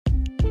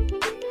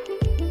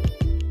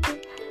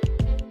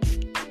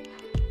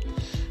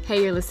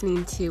Hey, you're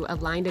listening to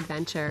Aligned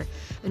Adventure,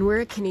 and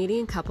we're a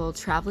Canadian couple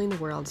traveling the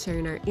world,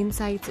 sharing our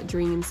insights,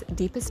 dreams,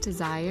 deepest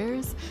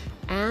desires,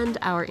 and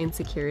our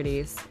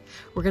insecurities.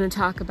 We're going to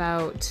talk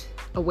about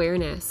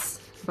awareness,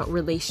 about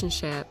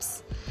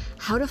relationships,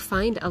 how to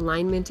find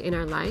alignment in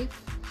our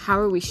life, how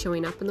are we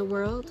showing up in the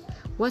world,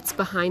 what's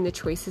behind the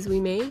choices we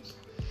make,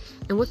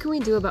 and what can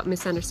we do about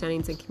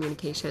misunderstandings in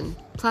communication,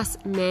 plus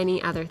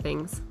many other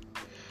things.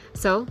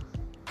 So,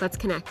 let's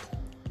connect.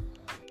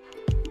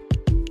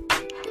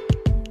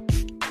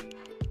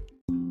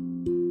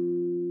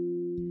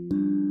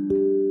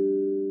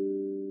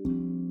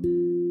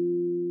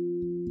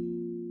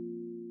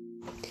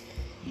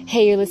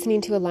 Hey, you're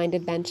listening to Aligned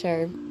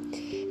Adventure.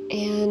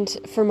 And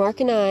for Mark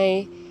and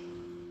I,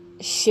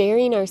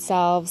 sharing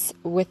ourselves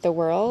with the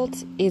world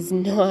is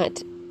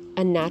not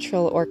a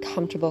natural or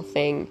comfortable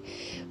thing.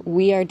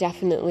 We are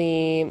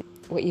definitely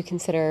what you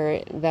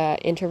consider the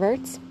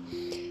introverts.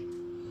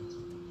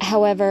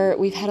 However,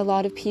 we've had a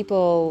lot of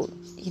people,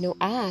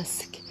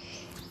 ask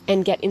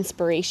and get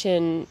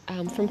inspiration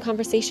from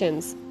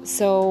conversations.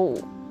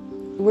 So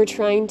we're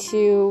trying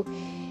to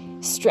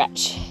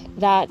stretch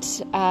that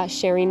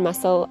sharing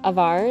muscle of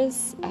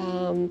ours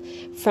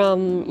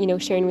from,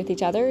 sharing with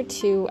each other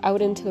to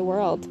out into the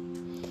world.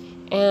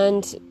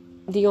 And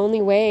the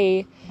only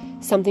way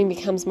something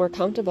becomes more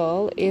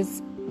comfortable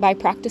is by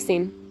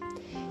practicing.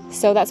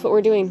 So that's what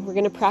we're doing. We're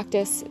going to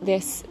practice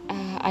this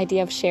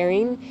idea of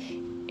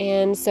sharing.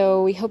 And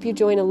so we hope you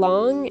join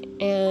along,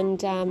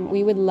 and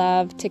we would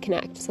love to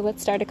connect. So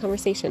let's start a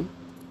conversation.